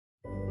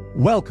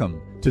Welcome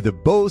to the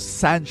Bo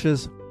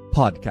Sanchez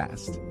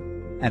podcast.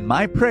 And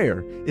my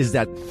prayer is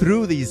that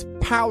through these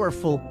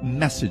powerful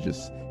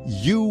messages,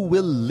 you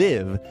will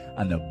live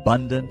an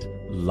abundant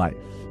life.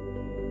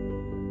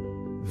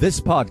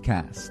 This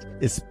podcast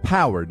is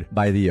powered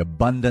by the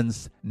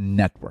Abundance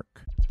Network.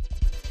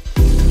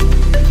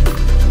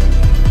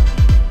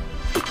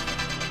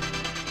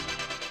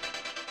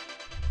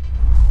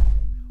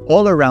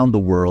 All around the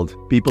world,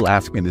 people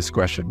ask me this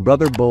question,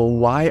 Brother Bo,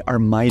 why are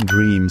my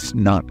dreams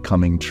not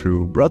coming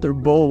true? Brother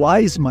Bo, why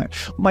is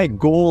my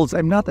goals,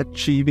 I'm not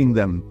achieving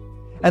them?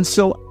 And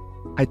so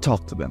I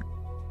talk to them.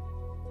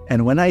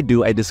 And when I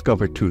do, I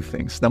discover two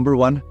things. Number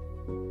one,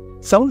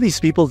 some of these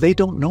people, they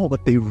don't know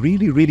what they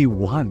really, really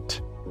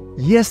want.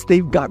 Yes,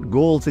 they've got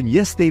goals and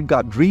yes, they've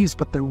got dreams,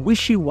 but they're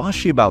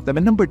wishy-washy about them.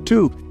 And number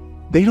two,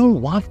 they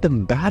don't want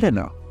them bad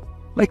enough.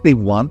 Like they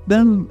want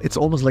them, it's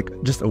almost like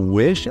just a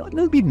wish. It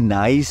would be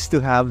nice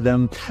to have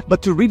them,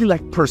 but to really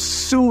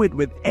pursue it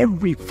with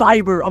every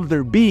fiber of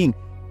their being,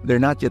 they're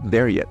not yet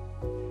there yet.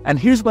 And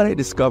here's what I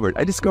discovered.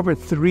 I discovered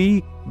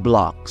 3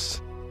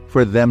 blocks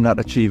for them not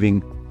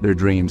achieving their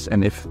dreams.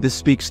 And if this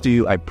speaks to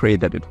you, I pray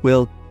that it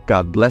will.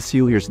 God bless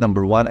you. Here's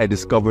number 1. I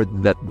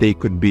discovered that they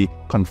could be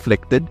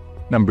conflicted.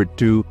 Number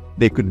 2,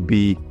 they could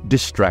be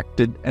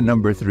distracted. And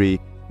number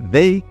 3,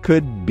 they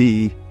could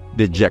be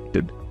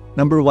dejected.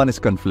 Number 1 is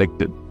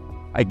conflicted.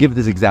 I give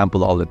this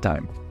example all the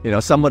time.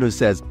 Someone who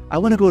says, I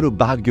want to go to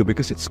Baguio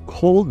because it's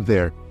cold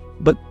there.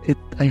 But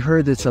I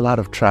heard it's a lot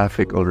of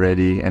traffic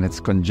already and it's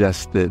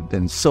congested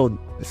and so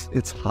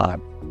it's hot.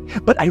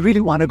 But I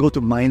really want to go to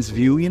Mines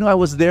View. I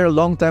was there a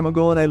long time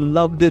ago and I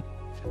loved it.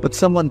 But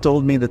someone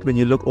told me that when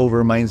you look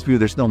over Mines View,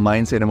 there's no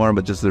mines anymore,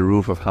 but just the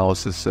roof of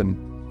houses.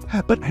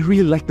 But I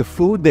really like the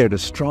food there, the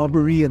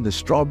strawberry and the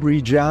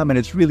strawberry jam, and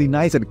it's really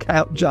nice. And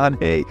Camp John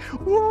Hay,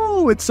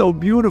 whoa, it's so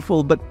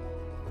beautiful. But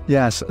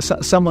yes,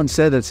 someone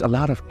said it's a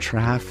lot of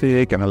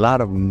traffic and a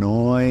lot of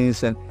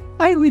noise, and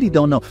I really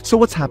don't know. So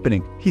what's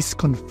happening? He's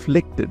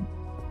conflicted.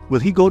 Will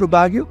he go to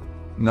Baguio?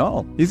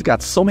 No, he's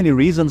got so many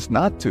reasons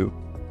not to.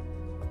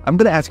 I'm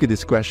going to ask you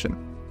this question.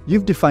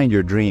 You've defined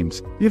your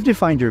dreams. You've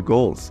defined your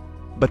goals.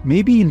 But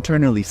maybe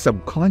internally,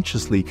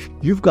 subconsciously,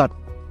 you've got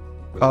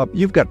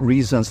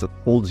reasons that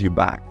holds you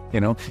back.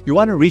 You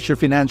want to reach your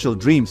financial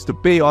dreams to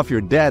pay off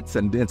your debts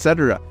and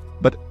etc.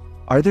 But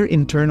are there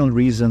internal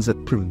reasons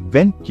that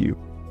prevent you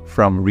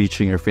from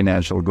reaching your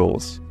financial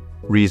goals?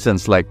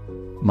 Reasons like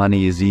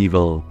money is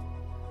evil,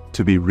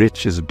 to be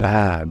rich is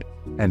bad,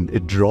 and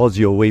it draws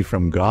you away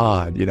from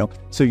God,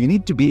 So you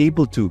need to be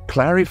able to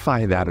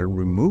clarify that or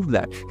remove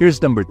that.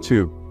 Here's number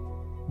 2,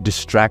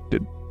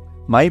 distracted.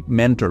 My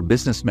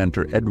business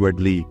mentor,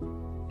 Edward Lee,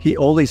 he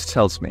always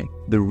tells me,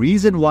 the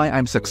reason why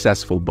I'm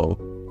successful, Bo,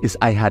 is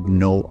I had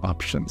no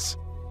options.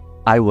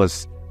 I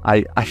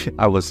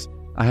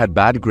had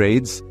bad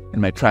grades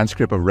in my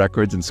transcript of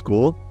records in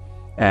school,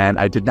 and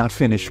I did not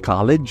finish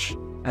college.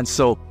 And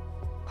so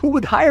who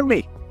would hire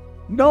me?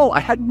 No, I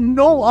had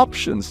no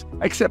options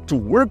except to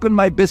work on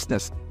my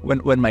business.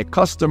 When my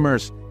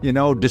customers,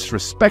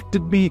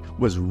 disrespected me,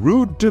 was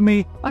rude to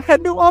me, I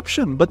had no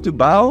option but to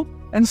bow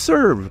and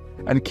serve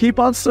and keep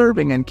on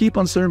serving and keep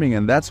on serving.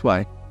 And that's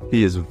why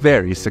he is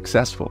very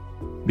successful,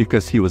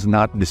 because he was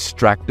not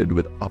distracted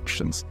with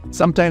options.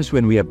 Sometimes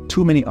when we have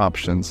too many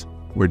options,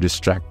 we're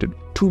distracted.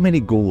 Too many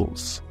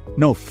goals.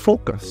 No,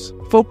 focus.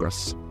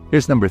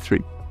 Here's number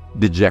 3,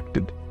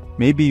 dejected.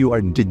 Maybe you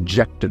are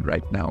dejected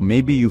right now.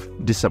 Maybe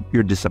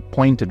you're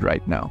disappointed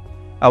right now.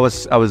 I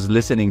was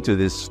listening to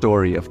this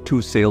story of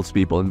 2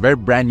 salespeople, and very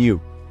brand new.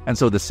 And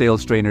so the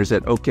sales trainer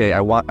said, okay,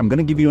 I'm going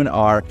to give you an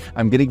R.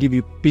 I'm going to give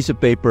you a piece of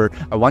paper.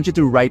 I want you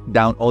to write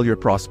down all your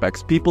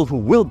prospects, people who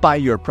will buy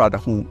your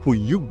product, who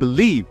you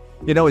believe,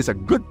 is a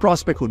good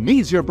prospect who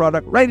needs your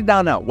product. Write it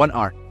down now, 1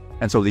 R.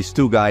 And so these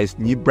 2 guys,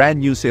 brand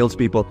new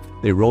salespeople,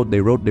 they wrote.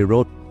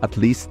 At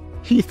least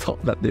he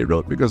thought that they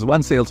wrote, because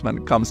one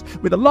salesman comes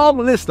with a long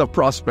list of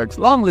prospects,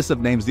 long list of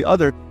names. The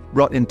other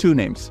brought in 2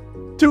 names.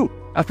 2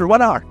 after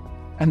 1 hour.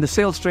 And the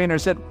sales trainer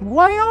said,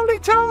 why only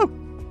 2?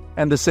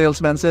 And the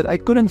salesman said, I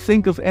couldn't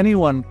think of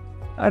anyone.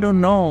 I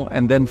don't know.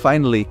 And then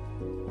finally,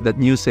 that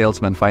new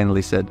salesman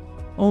finally said,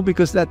 oh,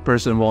 because that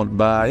person won't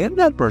buy, and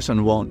that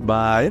person won't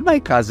buy, and my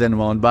cousin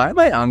won't buy,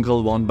 my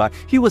uncle won't buy.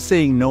 He was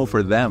saying no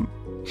for them.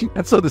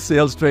 And so the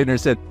sales trainer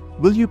said,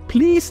 will you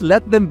please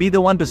let them be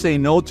the one to say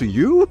no to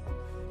you?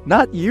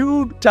 Not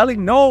you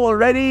telling no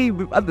already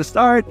at the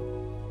start.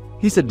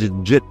 He's a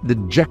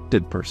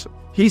dejected person.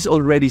 He's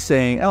already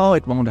saying, oh,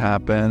 it won't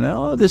happen.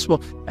 Oh, this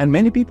will. And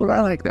many people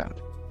are like that.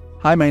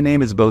 Hi, my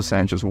name is Bo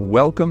Sanchez.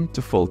 Welcome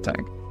to Full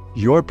Tank,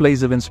 your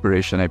place of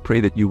inspiration. I pray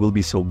that you will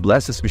be so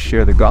blessed as we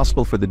share the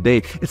gospel for the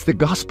day. It's the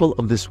gospel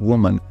of this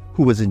woman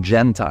who was a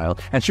Gentile,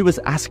 and she was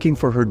asking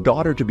for her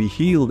daughter to be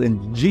healed.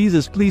 And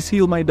Jesus, please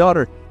heal my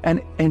daughter.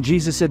 And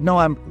Jesus said, no,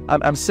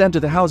 I'm sent to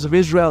the house of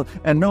Israel.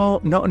 And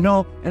no.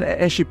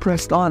 And she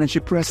pressed on, and she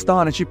pressed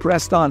on, and she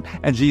pressed on.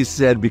 And Jesus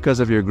said, because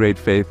of your great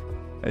faith,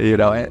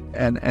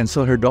 and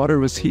so her daughter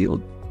was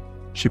healed.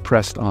 She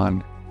pressed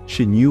on.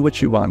 She knew what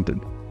she wanted,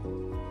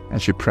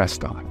 and she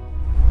pressed on.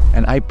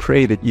 And I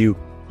pray that you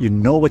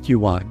know what you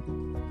want,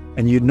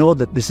 and you know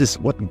that this is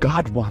what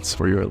God wants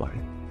for your life.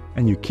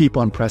 And you keep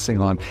on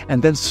pressing on,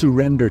 and then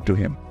surrender to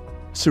Him.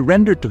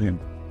 Surrender to Him.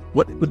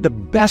 What the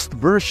best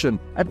version?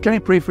 Can I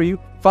pray for you?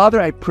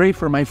 Father, I pray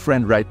for my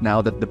friend right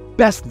now that the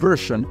best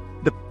version,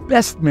 the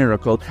best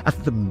miracle,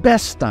 at the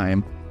best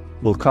time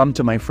will come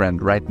to my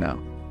friend right now.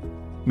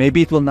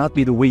 Maybe it will not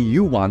be the way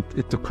you want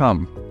it to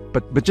come,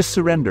 but just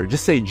surrender.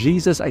 Just say,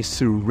 Jesus, I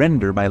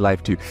surrender my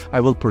life to you. I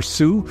will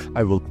pursue,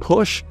 I will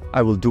push,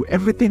 I will do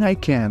everything I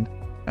can,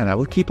 and I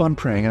will keep on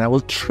praying, and I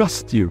will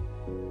trust you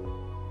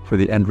for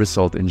the end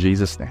result in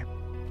Jesus' name.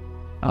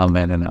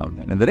 Amen and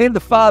amen. In the name of the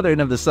Father, and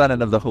of the Son,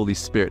 and of the Holy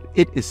Spirit.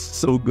 It is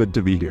so good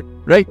to be here,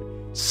 right?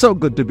 So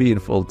good to be in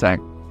Full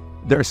Tank.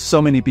 There are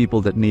so many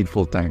people that need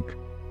Full Tank,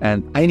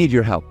 and I need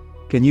your help.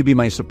 Can you be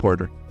my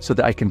supporter so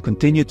that I can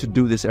continue to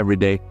do this every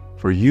day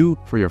for you,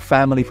 for your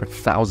family, for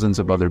thousands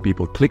of other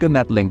people? Click on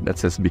that link that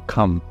says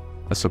Become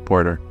a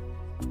Supporter.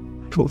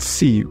 We'll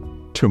see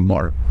you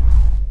tomorrow.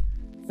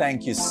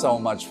 Thank you so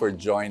much for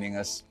joining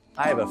us.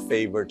 I have a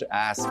favor to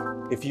ask.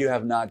 If you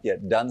have not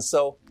yet done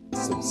so,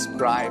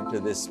 subscribe to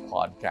this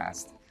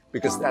podcast,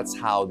 because that's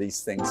how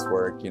these things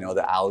work,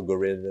 the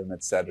algorithm,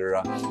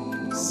 etc.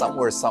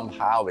 Somewhere,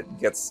 somehow it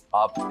gets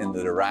up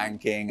into the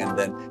ranking, and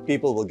then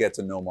people will get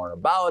to know more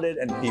about it,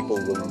 and people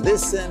will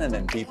listen, and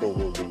then people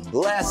will be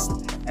blessed,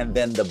 and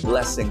then the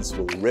blessings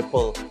will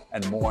ripple,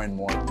 and more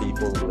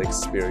people will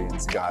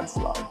experience God's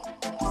love.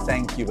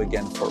 Thank you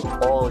again for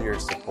all your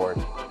support,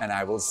 and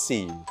I will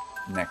see you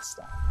next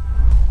time.